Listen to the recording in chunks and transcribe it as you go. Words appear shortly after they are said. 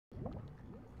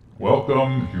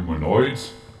Welcome,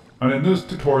 humanoids, and in this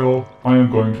tutorial I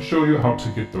am going to show you how to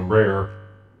get the rare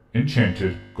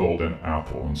enchanted golden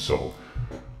apple. And so,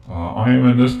 I am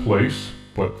in this place,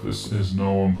 but this is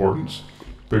no importance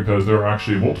because there are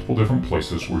actually multiple different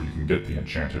places where you can get the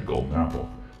enchanted golden apple.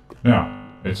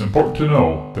 Now, it's important to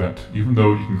know that even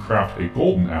though you can craft a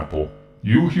golden apple,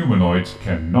 you humanoids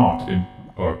cannot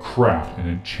craft an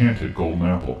enchanted golden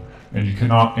apple, and you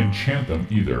cannot enchant them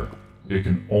either. It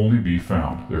can only be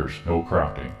found. There's no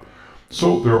crafting.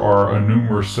 So there are a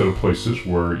numerous set of places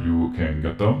where you can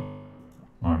get them.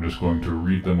 I'm just going to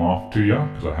read them off to you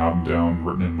because I have them down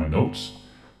written in my notes.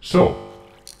 So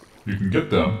you can get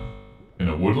them in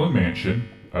a woodland mansion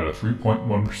at a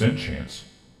 3.1% chance,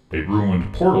 a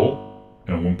ruined portal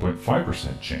and a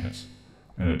 1.5% chance,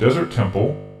 and a desert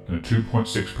temple and a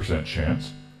 2.6%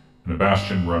 chance, and a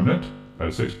bastion remnant at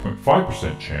a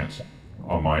 6.5% chance,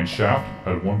 a mine shaft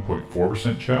at a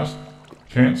 1.4% chance,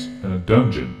 and a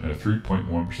dungeon at a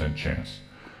 3.1% chance.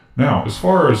 Now, as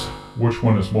far as which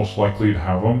one is most likely to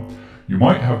have them, you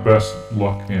might have best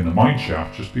luck in a mine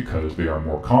shaft just because they are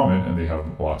more common and they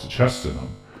have lots of chests in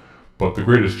them. But the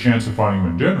greatest chance of finding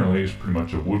them generally is pretty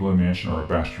much a woodland mansion or a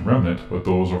bastion remnant, but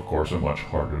those of course are much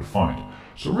harder to find.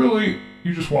 So really,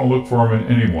 you just want to look for them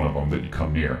in any one of them that you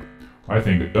come near. I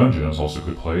think a dungeon is also a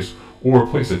good place, or a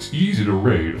place that's easy to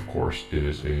raid, of course,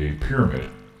 is a pyramid,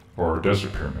 or a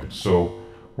desert pyramid. So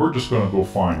we're just going to go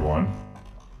find one.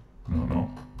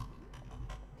 No.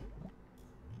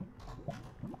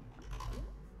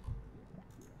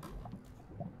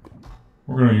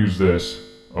 We're going to use this.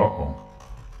 Uh-oh.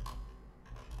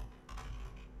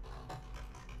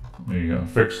 Let me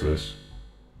fix this.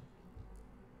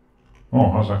 Oh,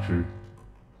 I was actually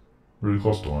really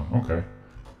close to one. Okay.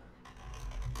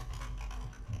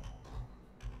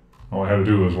 All I had to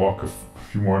do was walk a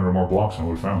few more hundred more blocks and I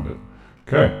would have found it.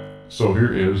 Okay, so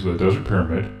here is the desert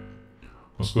pyramid.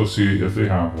 Let's go see if they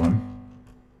have one.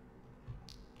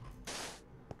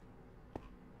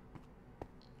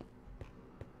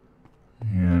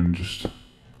 And just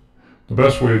the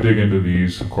best way to dig into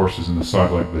these, of course, is in the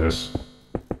side like this.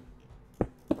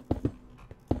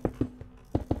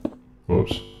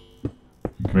 Whoops.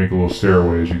 You can make a little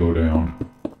stairway as you go down.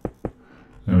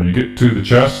 And when you get to the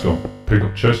chest, don't pick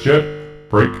up chest yet,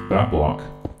 break that block.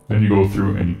 Then you go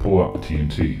through and you pull out the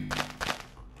TNT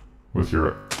with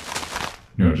your,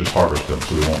 just harvest them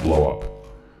so they won't blow up.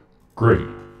 Great.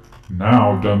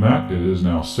 Now I've done that, it is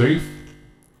now safe.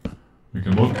 We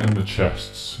can look in the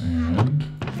chests and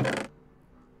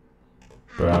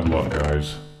bad luck,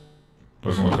 guys.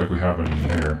 Doesn't look like we have any in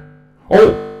here.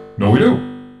 Oh, no we do.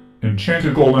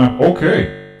 Enchanted golden apple.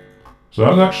 Okay. So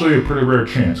that's actually a pretty rare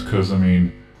chance because, I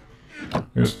mean,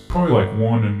 it's probably like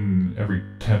one in every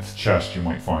 10th chest you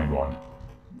might find one.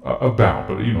 But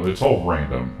it's all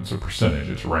random. It's a percentage,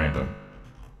 it's random.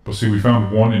 But see, we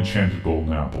found one enchanted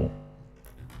golden apple.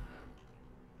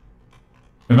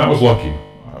 And that was lucky.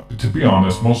 To be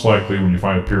honest, most likely when you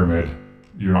find a pyramid,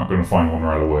 you're not going to find one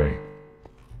right away.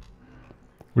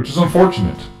 Which is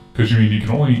unfortunate, because you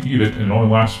can only eat it and it only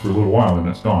lasts for a little while and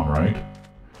it's gone, right?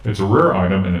 It's a rare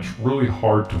item and it's really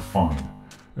hard to find.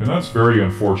 And that's very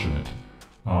unfortunate.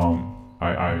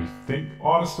 I think,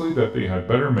 honestly, that they had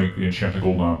better make the enchanted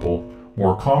golden apple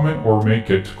more common or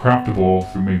make it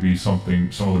craftable through maybe some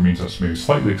other means that's maybe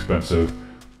slightly expensive,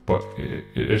 but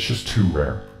it's just too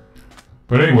rare.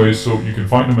 But anyways, so you can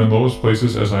find them in those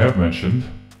places, as I have mentioned.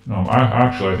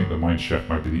 I think the mine shaft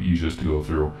might be the easiest to go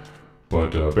through,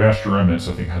 but bastion remnants,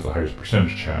 I think, has the highest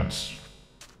percentage chance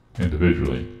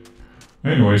individually.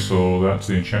 Anyway, so that's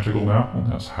the enchanted golden apple,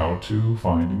 and that's how to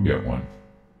find and get one.